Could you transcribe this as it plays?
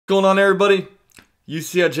Going on, everybody?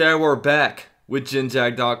 UCI Jaguar back with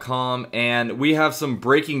GenJag.com, and we have some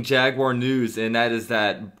breaking Jaguar news, and that is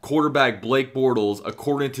that quarterback Blake Bortles,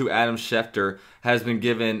 according to Adam Schefter, has been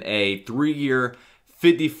given a 3-year,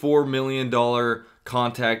 $54 million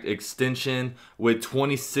contract extension with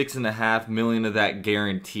 $26.5 million of that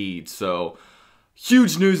guaranteed. So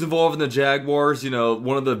huge news involving the Jaguars. You know,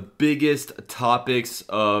 one of the biggest topics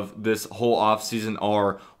of this whole offseason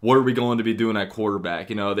are what are we going to be doing at quarterback.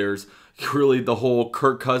 You know, there's really the whole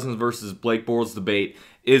Kirk Cousins versus Blake Bortles debate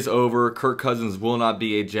is over. Kirk Cousins will not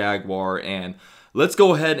be a Jaguar, and let's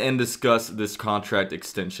go ahead and discuss this contract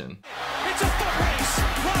extension. It's a foot race.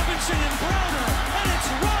 Robinson and Browner, and it's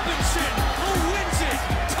Robinson who wins it.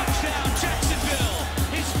 Touchdown, Jacksonville.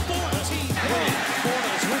 His 14th win.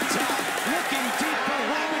 Bortles with top, looking deep for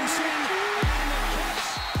Robinson, and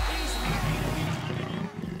the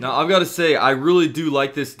catch is. Now, I've got to say, I really do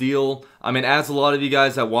like this deal. I mean, as a lot of you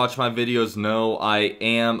guys that watch my videos know, I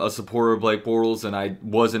am a supporter of Blake Bortles, and I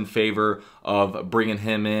was in favor of bringing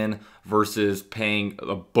him in versus paying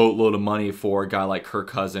a boatload of money for a guy like Kirk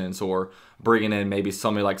Cousins, or bringing in maybe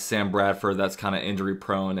somebody like Sam Bradford that's kind of injury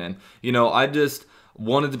prone. And, you know, I just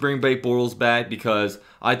wanted to bring Blake Bortles back because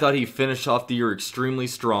I thought he finished off the year extremely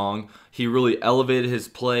strong. He really elevated his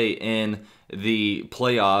play in the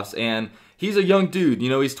playoffs, and he's a young dude. You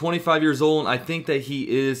know, he's 25 years old, and I think that he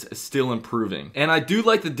is still improving. And I do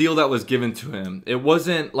like the deal that was given to him. It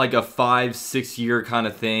wasn't like a 5-6 year kind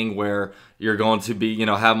of thing where you're going to be, you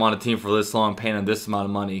know, have him on a team for this long, paying him this amount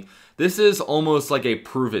of money. This is almost like a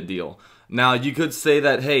prove-it deal. Now, you could say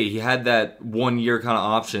that, hey, he had that 1 year kind of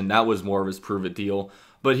option. That was more of his prove-it deal.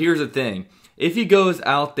 But here's the thing. If he goes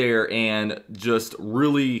out there and just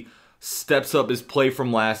really steps up his play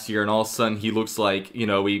from last year, and all of a sudden he looks like, you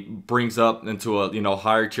know, he brings up into a, you know,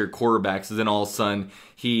 higher tier quarterback, so then all of a sudden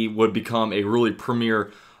he would become a really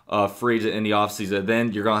premier free agent in the offseason,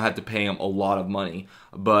 then you're going to have to pay him a lot of money.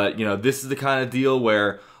 But, you know, this is the kind of deal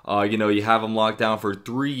where, you know, you have him locked down for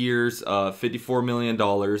 3 years, $54 million.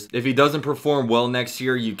 If he doesn't perform well next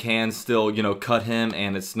year, you can still, you know, cut him,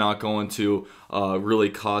 and it's not going to really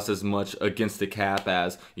cost as much against the cap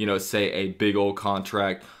as, you know, say a big old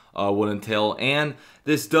contract would entail. And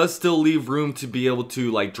this does still leave room to be able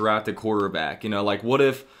to, like, draft a quarterback. You know, like, what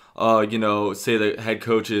if, you know, say the head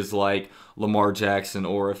coach is like Lamar Jackson,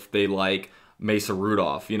 or if they like Mason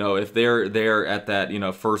Rudolph. You know, if they're there at that, you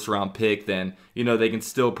know, first round pick, then, you know, they can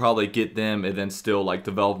still probably get them and then still, like,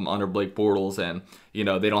 develop them under Blake Bortles, and, you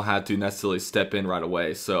know, they don't have to necessarily step in right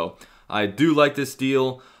away. So I do like this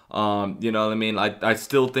deal. You know what I mean? I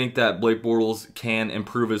still think that Blake Bortles can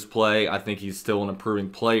improve his play. I think he's still an improving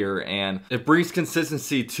player, and it brings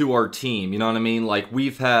consistency to our team. You know what I mean? Like,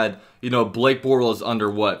 we've had, you know, Blake Bortles under,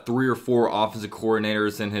 what, 3 or 4 offensive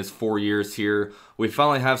coordinators in his 4 years here. We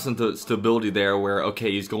finally have some stability there where,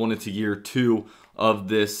 okay, he's going into year 2 of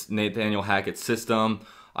this Nathaniel Hackett system.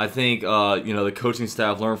 I think, you know, the coaching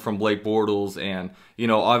staff learned from Blake Bortles, and, you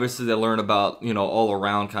know, obviously they learn about, you know, all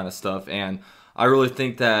around kind of stuff. And I really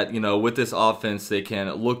think that, you know, with this offense, they can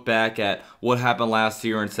look back at what happened last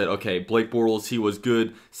year and said, okay, Blake Bortles, he was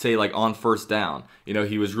good, say, like, on first down. You know,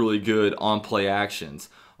 he was really good on play actions.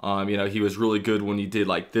 You know, he was really good when he did,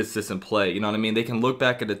 like, this, and play. You know what I mean? They can look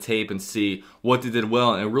back at the tape and see what they did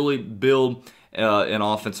well and really build an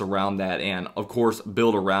offense around that, and, of course,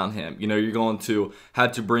 build around him. You know, you're going to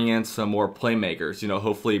have to bring in some more playmakers. You know,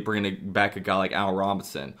 hopefully bringing back a guy like Al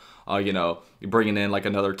Robinson. You know, you're bringing in, like,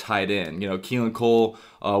 another tight end. You know, Keelan Cole,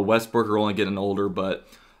 Westbrook are only getting older, but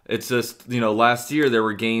it's just, you know, last year there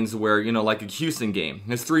were games where, you know, like a Houston game,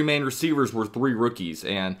 his 3 main receivers were 3 rookies,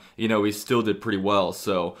 and, you know, he still did pretty well.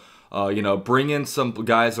 So, you know, bring in some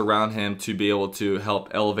guys around him to be able to help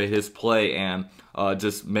elevate his play and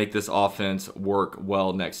just make this offense work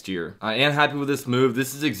well next year. I am happy with this move.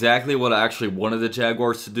 This is exactly what I actually wanted the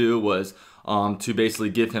Jaguars to do, was to basically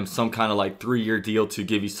give him some kind of, like, 3-year deal to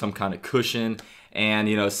give you some kind of cushion. And,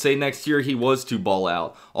 you know, say next year he was to ball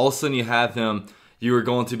out, all of a sudden you have him, you are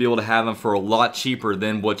going to be able to have him for a lot cheaper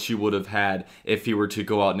than what you would have had if he were to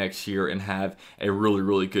go out next year and have a really,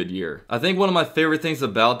 really good year. I think one of my favorite things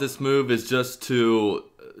about this move is just to,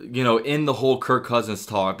 you know, end the whole Kirk Cousins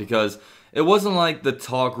talk, because it wasn't like the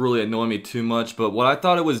talk really annoyed me too much, but what I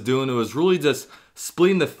thought it was doing, it was really just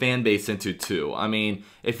splitting the fan base into 2. I mean,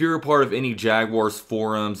 if you're a part of any Jaguars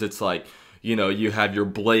forums, it's like, you know, you have your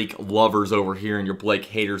Blake lovers over here and your Blake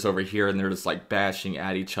haters over here, and they're just, like, bashing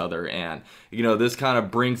at each other. And, you know, this kind of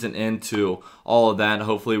brings an end to all of that, and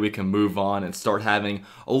hopefully we can move on and start having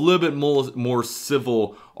a little bit more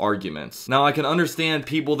civil arguments. Now, I can understand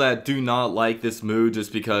people that do not like this move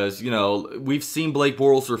just because, you know, we've seen Blake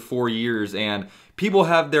Bortles for 4 years, and people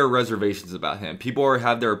have their reservations about him. People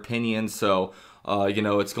have their opinions, so you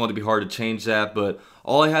know, it's going to be hard to change that. But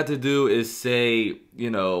all I had to do is say,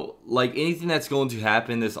 you know, like anything that's going to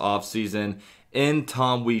happen this offseason, in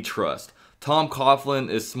Tom we trust. Tom Coughlin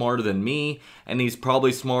is smarter than me, and he's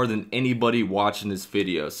probably smarter than anybody watching this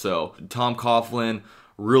video. So Tom Coughlin,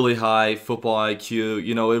 really high football IQ.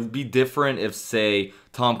 You know, it would be different if, say,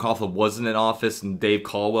 Tom Coughlin wasn't in office and Dave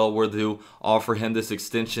Caldwell were to offer him this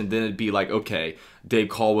extension. Then it'd be like, okay, Dave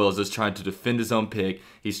Caldwell is just trying to defend his own pick.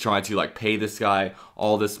 He's trying to like pay this guy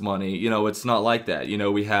all this money. You know, it's not like that. You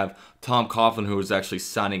know, we have Tom Coughlin who is actually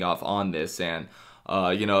signing off on this, and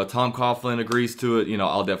you know, Tom Coughlin agrees to it, you know,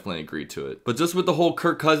 I'll definitely agree to it. But just with the whole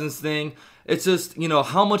Kirk Cousins thing, it's just, you know,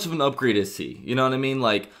 how much of an upgrade is he? You know what I mean?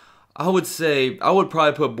 Like, I would say, I would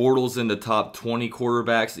probably put Bortles in the top 20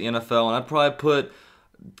 quarterbacks in the NFL, and I'd probably put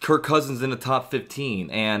Kirk Cousins in the top 15.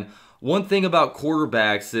 And one thing about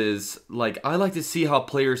quarterbacks is, like, I like to see how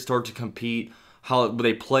players start to compete, how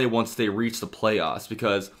they play once they reach the playoffs.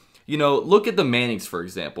 Because, you know, look at the Mannings, for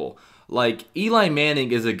example. Like, Eli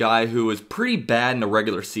Manning is a guy who is pretty bad in the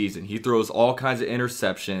regular season. He throws all kinds of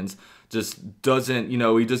interceptions, just doesn't, you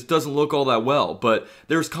know, he just doesn't look all that well. But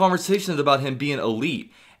there's conversations about him being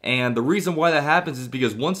elite. And the reason why that happens is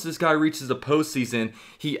because once this guy reaches the postseason,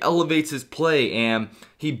 he elevates his play and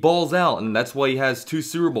he balls out, and that's why he has 2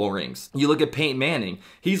 Super Bowl rings. You look at Peyton Manning,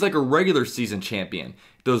 he's like a regular season champion.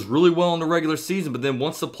 Does really well in the regular season, but then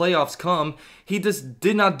once the playoffs come, he just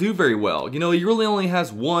did not do very well. You know, he really only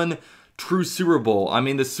has 1 true Super Bowl. I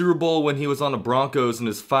mean, the Super Bowl when he was on the Broncos in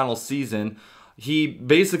his final season, he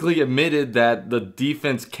basically admitted that the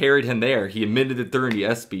defense carried him there. He admitted it during the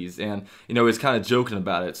ESPYs, and, you know, he was kind of joking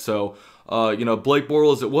about it. So, you know, Blake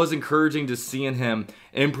Bortles, it was encouraging to seeing him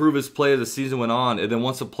improve his play as the season went on. And then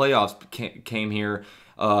once the playoffs came here,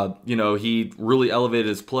 you know, he really elevated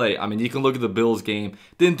his play. I mean, you can look at the Bills game.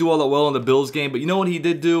 Didn't do all that well in the Bills game, but you know what he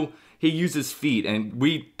did do? He used his feet, and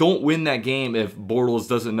we don't win that game if Bortles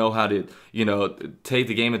doesn't know how to, you know, take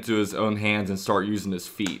the game into his own hands and start using his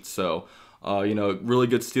feet. So, you know, really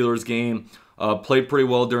good Steelers game. Played pretty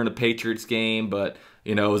well during the Patriots game, but,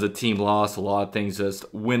 you know, it was a team loss. A lot of things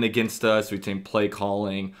just went against us between play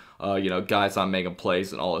calling, you know, guys not making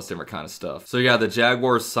plays and all this different kind of stuff. So, yeah, the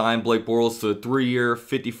Jaguars signed Blake Bortles to a 3-year,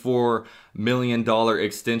 $54 million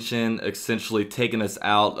extension, essentially taking us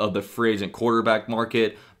out of the free agent quarterback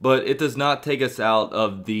market, but it does not take us out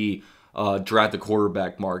of the drafted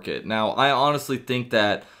quarterback market. Now, I honestly think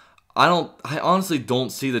that I honestly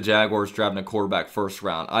don't see the Jaguars drafting a quarterback first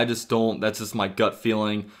round. I just don't. That's just my gut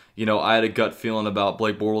feeling. You know, I had a gut feeling about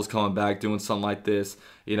Blake Bortles coming back, doing something like this.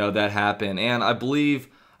 You know, that happened. And I believe,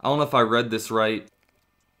 I don't know if I read this right.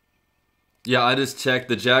 Yeah, I just checked.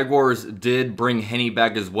 The Jaguars did bring Henne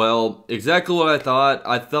back as well. Exactly what I thought.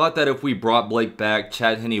 I thought that if we brought Blake back,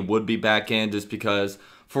 Chad Henne would be back in, just because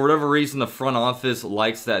for whatever reason the front office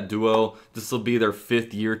likes that duo. This will be their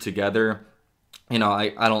 5th year together. You know,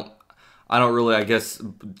 I don't really, I guess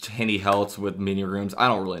Henne helps with meeting rooms. I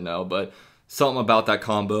don't really know, but something about that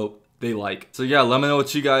combo they like. So yeah, let me know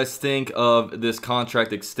what you guys think of this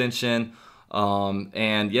contract extension.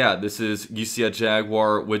 And yeah, this is UC at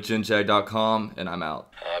Jaguar with GenJag.com, and I'm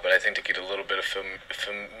out. But I think to get a little bit of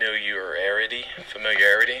familiarity,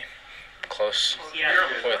 close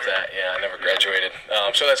with that. Yeah, I never graduated.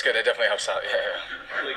 So that's good. It definitely helps out. Yeah.